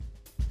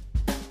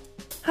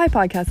Hi,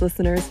 podcast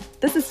listeners.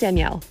 This is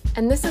Danielle.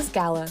 And this is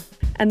Gala.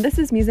 And this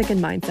is Music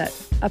and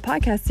Mindset, a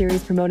podcast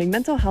series promoting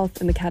mental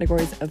health in the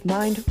categories of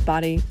mind,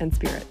 body, and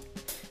spirit.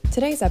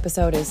 Today's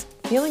episode is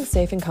feeling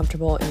safe and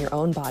comfortable in your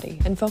own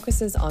body and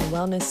focuses on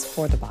wellness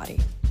for the body.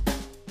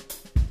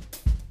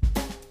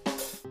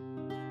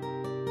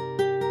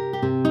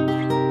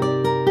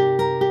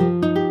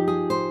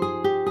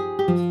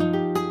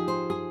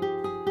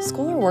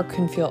 School or work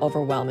can feel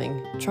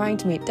overwhelming, trying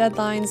to meet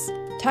deadlines,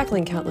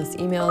 tackling countless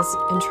emails,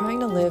 and trying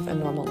to live a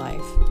normal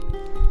life.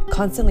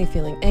 Constantly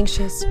feeling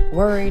anxious,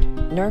 worried,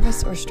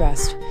 nervous, or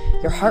stressed,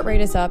 your heart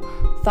rate is up,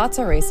 thoughts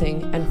are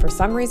racing, and for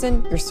some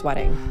reason, you're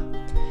sweating.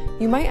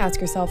 You might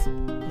ask yourself,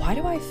 why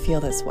do I feel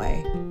this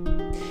way?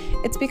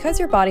 It's because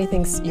your body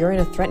thinks you're in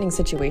a threatening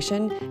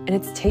situation and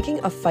it's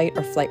taking a fight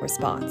or flight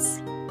response.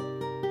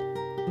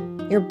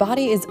 Your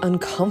body is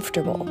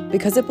uncomfortable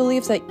because it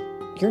believes that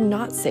you're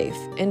not safe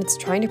and it's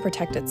trying to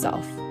protect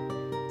itself.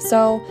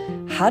 So,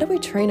 how do we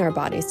train our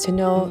bodies to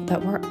know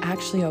that we're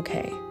actually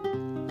okay?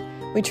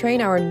 We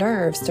train our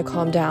nerves to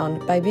calm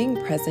down by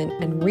being present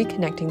and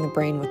reconnecting the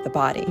brain with the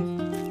body.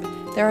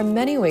 There are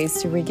many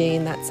ways to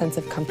regain that sense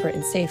of comfort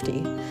and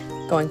safety,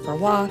 going for a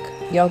walk,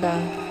 yoga,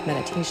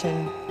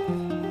 meditation.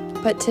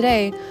 But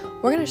today,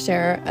 we're going to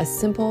share a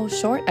simple,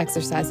 short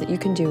exercise that you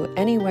can do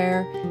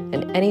anywhere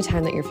and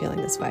anytime that you're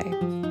feeling this way.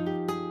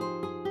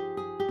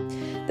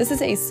 This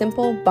is a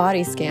simple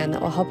body scan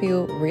that will help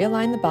you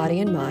realign the body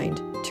and mind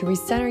to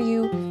recenter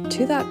you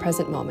to that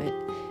present moment,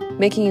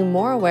 making you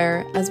more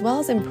aware as well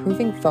as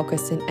improving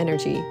focus and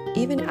energy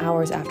even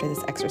hours after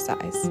this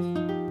exercise.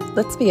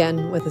 Let's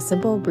begin with a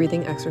simple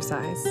breathing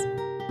exercise.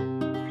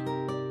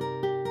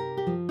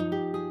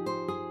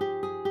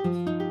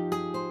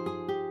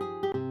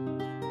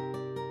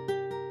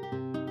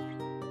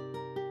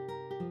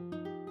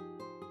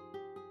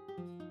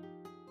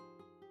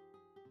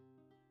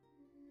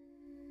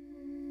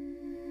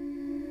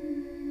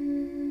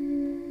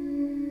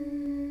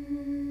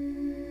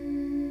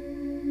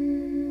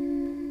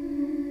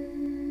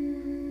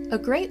 A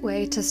great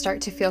way to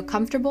start to feel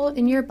comfortable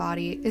in your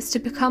body is to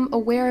become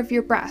aware of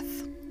your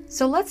breath.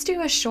 So let's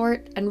do a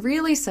short and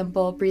really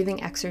simple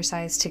breathing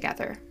exercise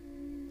together.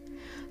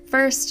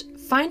 First,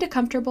 find a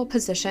comfortable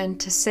position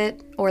to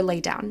sit or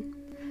lay down.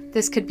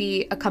 This could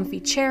be a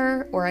comfy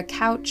chair or a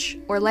couch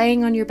or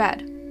laying on your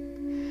bed.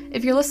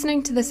 If you're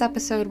listening to this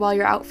episode while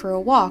you're out for a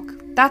walk,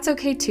 that's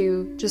okay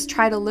too. Just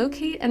try to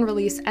locate and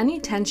release any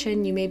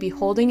tension you may be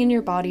holding in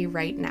your body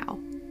right now.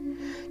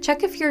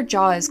 Check if your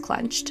jaw is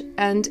clenched,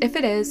 and if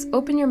it is,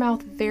 open your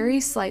mouth very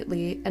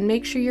slightly and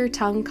make sure your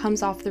tongue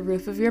comes off the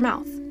roof of your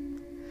mouth.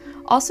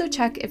 Also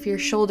check if your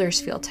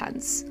shoulders feel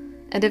tense,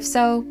 and if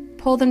so,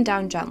 pull them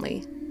down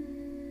gently.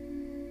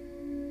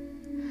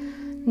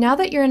 Now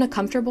that you're in a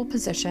comfortable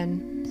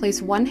position,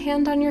 place one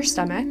hand on your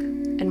stomach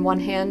and one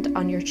hand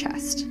on your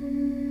chest.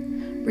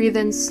 Breathe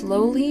in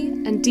slowly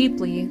and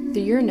deeply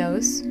through your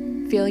nose,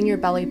 feeling your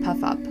belly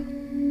puff up.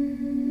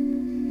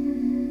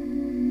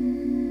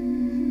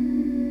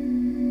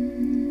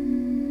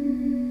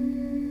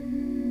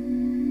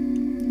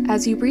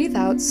 As you breathe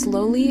out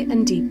slowly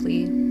and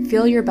deeply,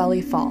 feel your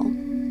belly fall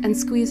and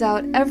squeeze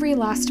out every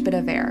last bit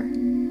of air.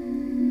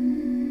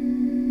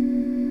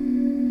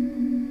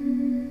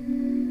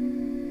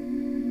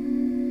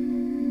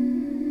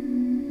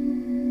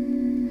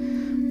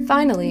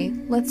 Finally,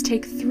 let's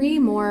take 3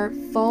 more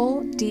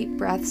full, deep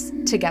breaths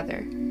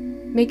together,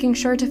 making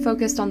sure to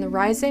focus on the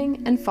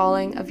rising and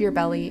falling of your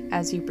belly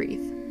as you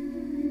breathe.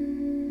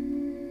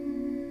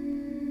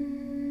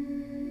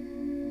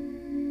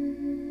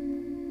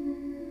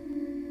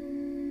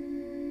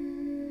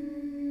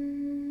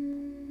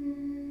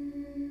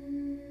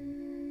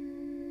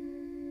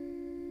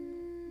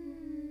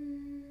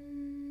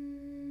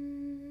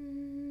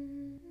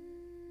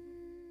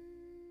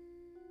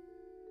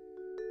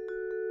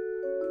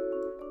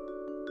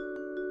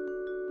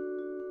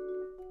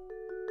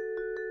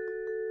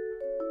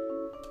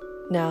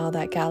 Now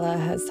that Gala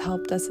has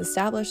helped us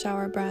establish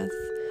our breath,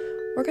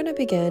 we're going to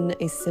begin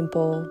a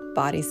simple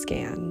body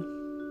scan.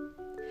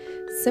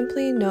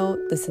 Simply note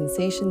the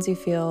sensations you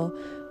feel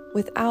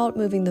without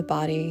moving the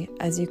body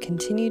as you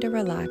continue to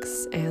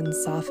relax and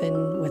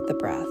soften with the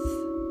breath.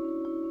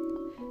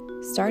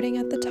 Starting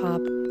at the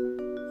top,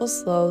 we'll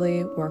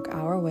slowly work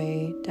our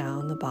way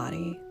down the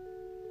body.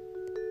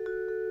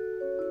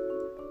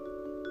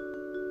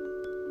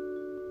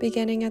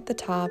 Beginning at the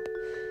top,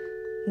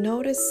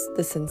 notice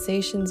the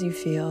sensations you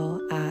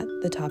feel at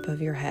the top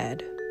of your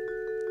head.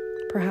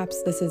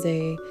 Perhaps this is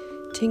a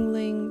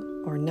tingling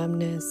or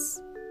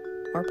numbness,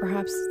 or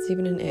perhaps it's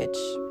even an itch.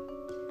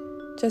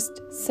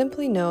 Just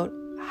simply note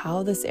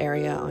how this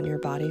area on your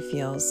body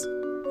feels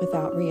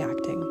without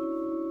reacting.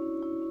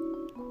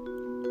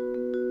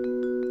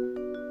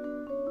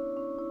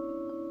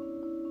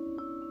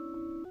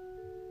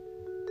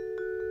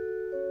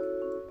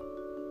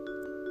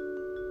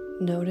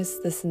 Notice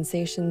the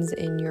sensations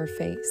in your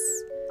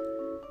face,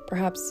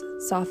 perhaps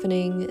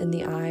softening in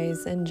the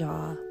eyes and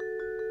jaw,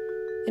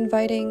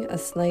 inviting a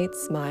slight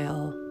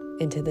smile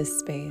into this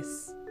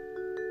space.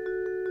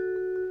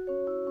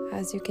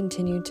 as you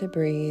continue to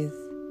breathe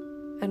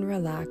and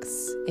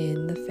relax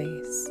in the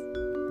face.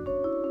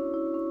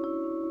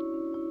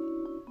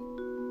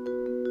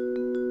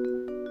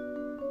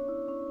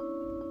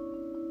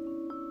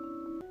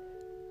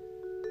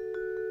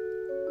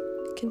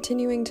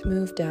 Continuing to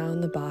move down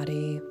the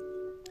body,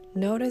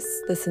 notice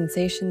the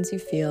sensations you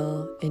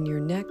feel in your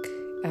neck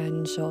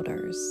and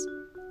shoulders.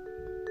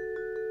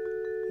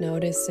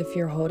 Notice if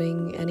you're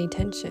holding any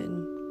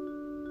tension.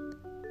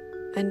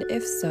 And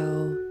if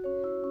so,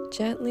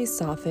 gently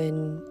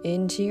soften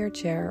into your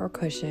chair or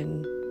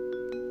cushion,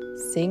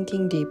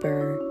 sinking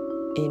deeper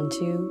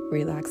into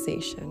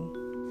relaxation.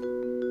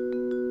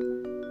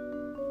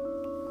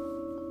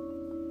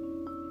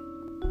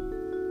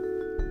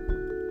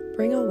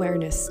 Bring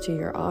awareness to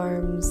your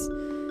arms,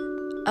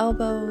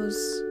 elbows,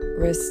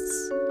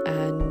 wrists,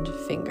 and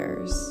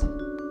fingers.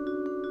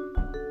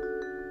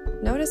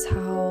 Notice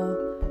how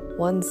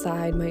one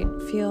side might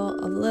feel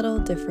a little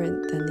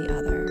different than the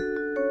other.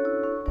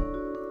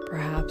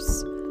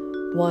 Perhaps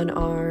one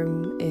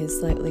arm is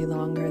slightly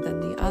longer than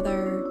the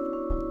other,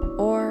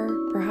 or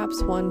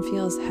perhaps one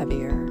feels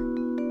heavier.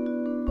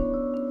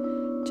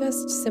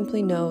 Just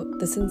simply note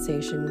the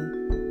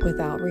sensation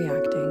without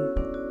reacting,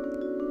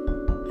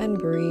 and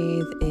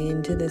breathe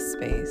into this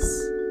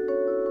space.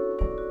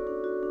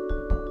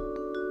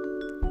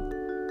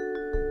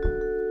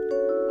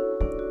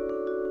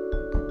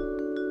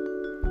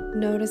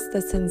 Notice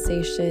the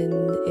sensation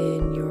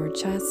in your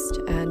chest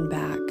and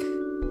back,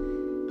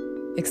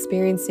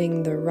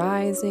 experiencing the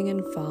rising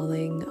and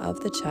falling of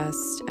the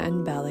chest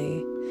and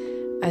belly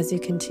as you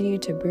continue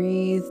to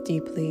breathe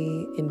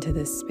deeply into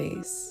this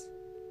space.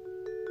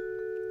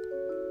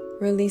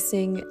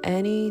 Releasing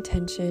any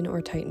tension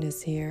or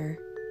tightness here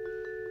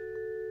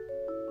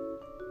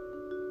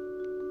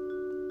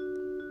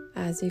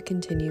as you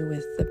continue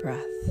with the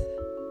breath.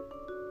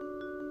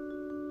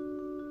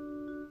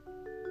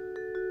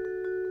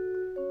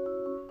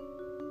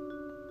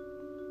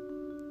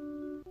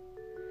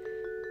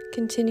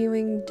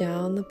 Continuing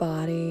down the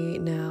body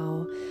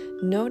now,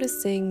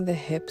 noticing the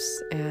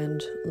hips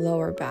and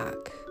lower back.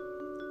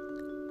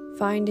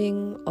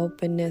 Finding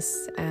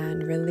openness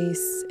and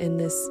release in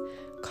this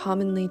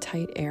commonly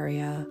tight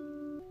area.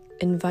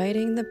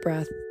 Inviting the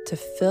breath to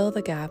fill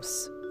the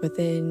gaps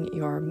within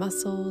your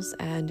muscles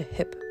and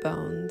hip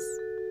bones.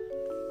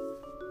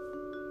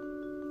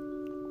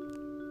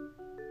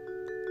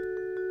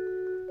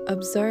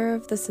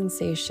 Observe the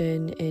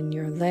sensation in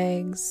your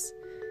legs,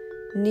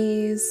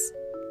 knees,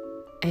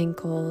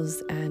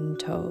 ankles, and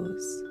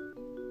toes.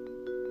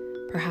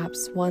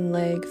 Perhaps one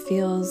leg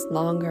feels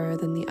longer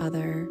than the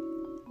other,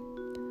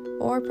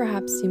 or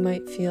perhaps you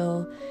might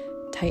feel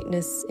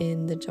tightness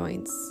in the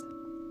joints.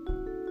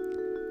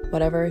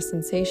 Whatever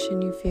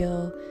sensation you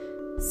feel,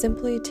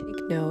 simply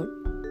take note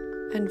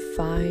and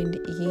find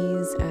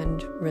ease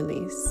and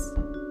release.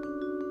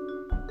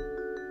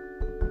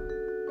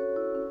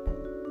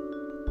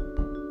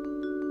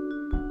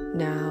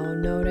 Now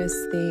notice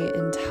the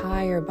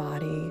entire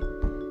body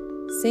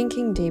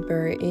sinking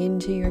deeper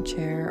into your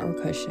chair or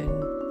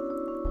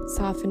cushion,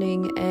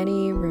 softening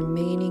any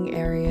remaining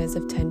areas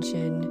of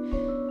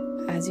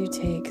tension as you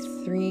take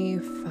 3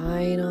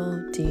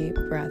 final deep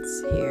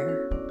breaths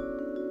here.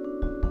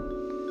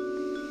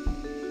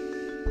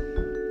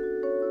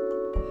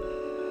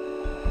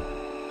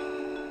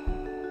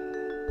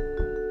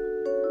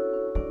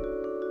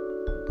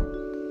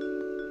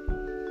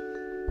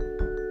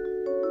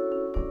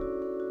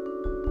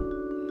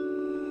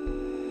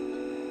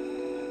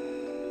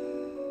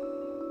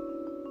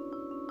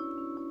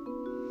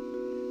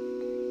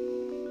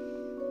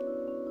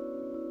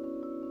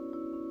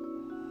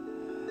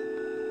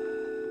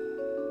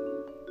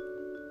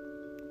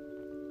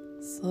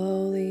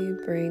 Slowly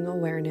bring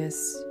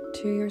awareness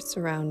to your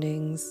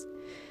surroundings,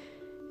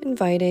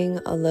 inviting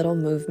a little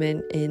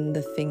movement in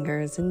the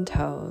fingers and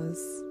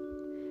toes.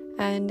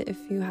 And if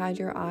you had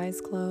your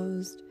eyes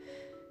closed,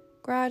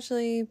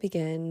 gradually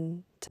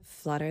begin to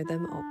flutter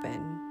them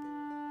open.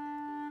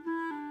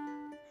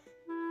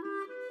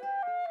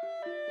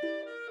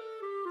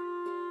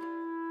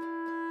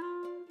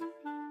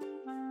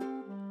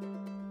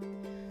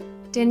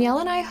 Danielle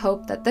and I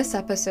hope that this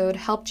episode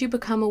helped you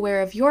become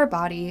aware of your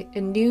body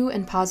in new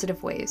and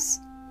positive ways.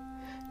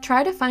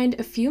 Try to find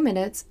a few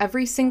minutes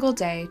every single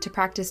day to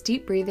practice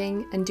deep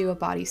breathing and do a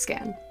body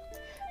scan.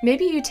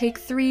 Maybe you take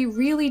 3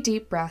 really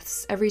deep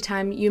breaths every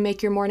time you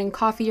make your morning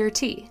coffee or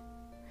tea.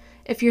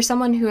 If you're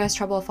someone who has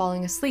trouble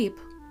falling asleep,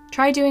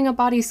 try doing a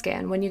body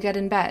scan when you get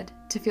in bed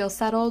to feel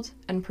settled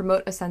and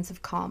promote a sense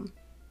of calm.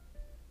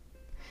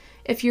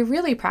 If you're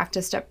really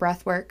practiced at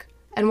breath work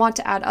and want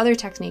to add other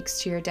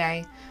techniques to your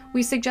day,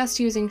 we suggest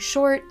using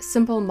short,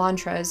 simple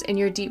mantras in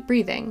your deep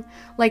breathing,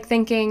 like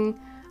thinking,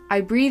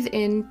 "I breathe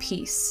in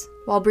peace,"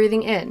 while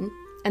breathing in,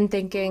 and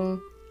thinking,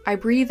 "I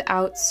breathe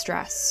out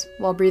stress,"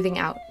 while breathing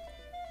out.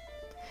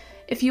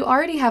 If you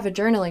already have a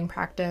journaling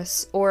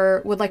practice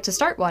or would like to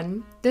start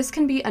one, this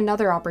can be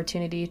another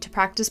opportunity to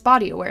practice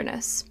body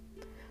awareness.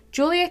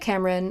 Julia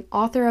Cameron,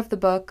 author of the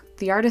book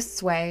The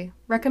Artist's Way,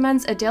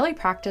 recommends a daily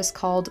practice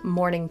called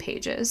morning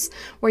pages,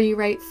 where you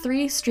write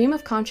 3 stream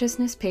of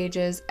consciousness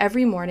pages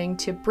every morning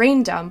to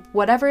brain dump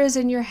whatever is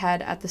in your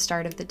head at the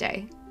start of the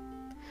day.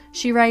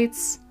 She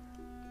writes,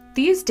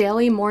 "These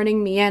daily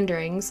morning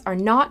meanderings are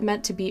not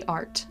meant to be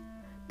art.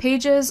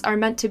 Pages are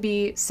meant to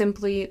be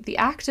simply the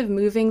act of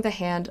moving the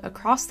hand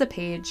across the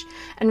page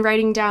and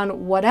writing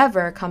down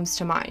whatever comes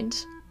to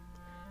mind.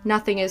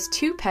 Nothing is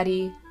too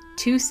petty,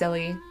 too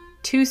silly,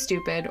 too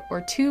stupid, or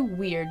too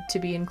weird to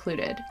be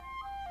included.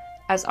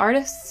 As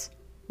artists,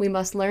 we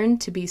must learn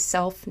to be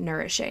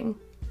self-nourishing."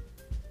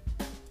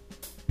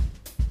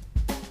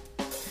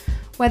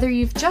 Whether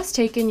you've just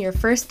taken your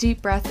first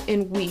deep breath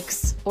in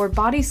weeks or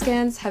body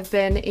scans have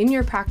been in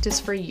your practice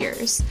for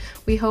years,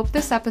 we hope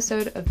this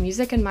episode of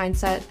Music and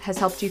Mindset has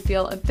helped you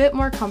feel a bit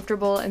more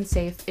comfortable and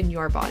safe in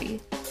your body.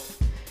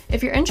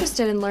 If you're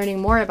interested in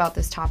learning more about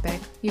this topic,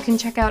 you can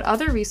check out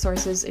other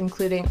resources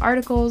including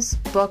articles,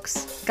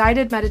 books,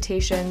 guided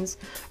meditations,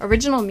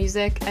 original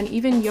music, and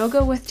even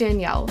yoga with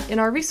Danielle in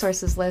our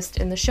resources list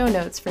in the show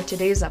notes for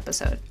today's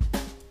episode.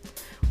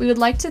 We would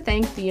like to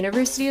thank the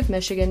University of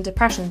Michigan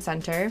Depression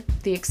Center,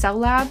 the Excel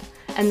Lab,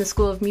 and the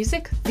School of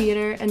Music,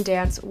 Theater, and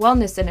Dance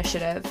Wellness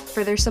Initiative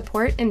for their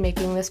support in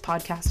making this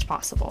podcast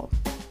possible.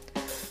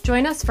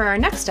 Join us for our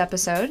next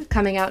episode,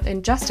 coming out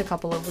in just a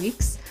couple of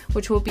weeks,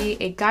 which will be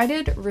a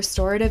guided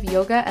restorative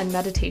yoga and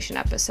meditation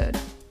episode.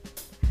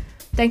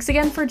 Thanks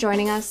again for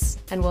joining us,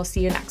 and we'll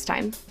see you next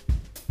time.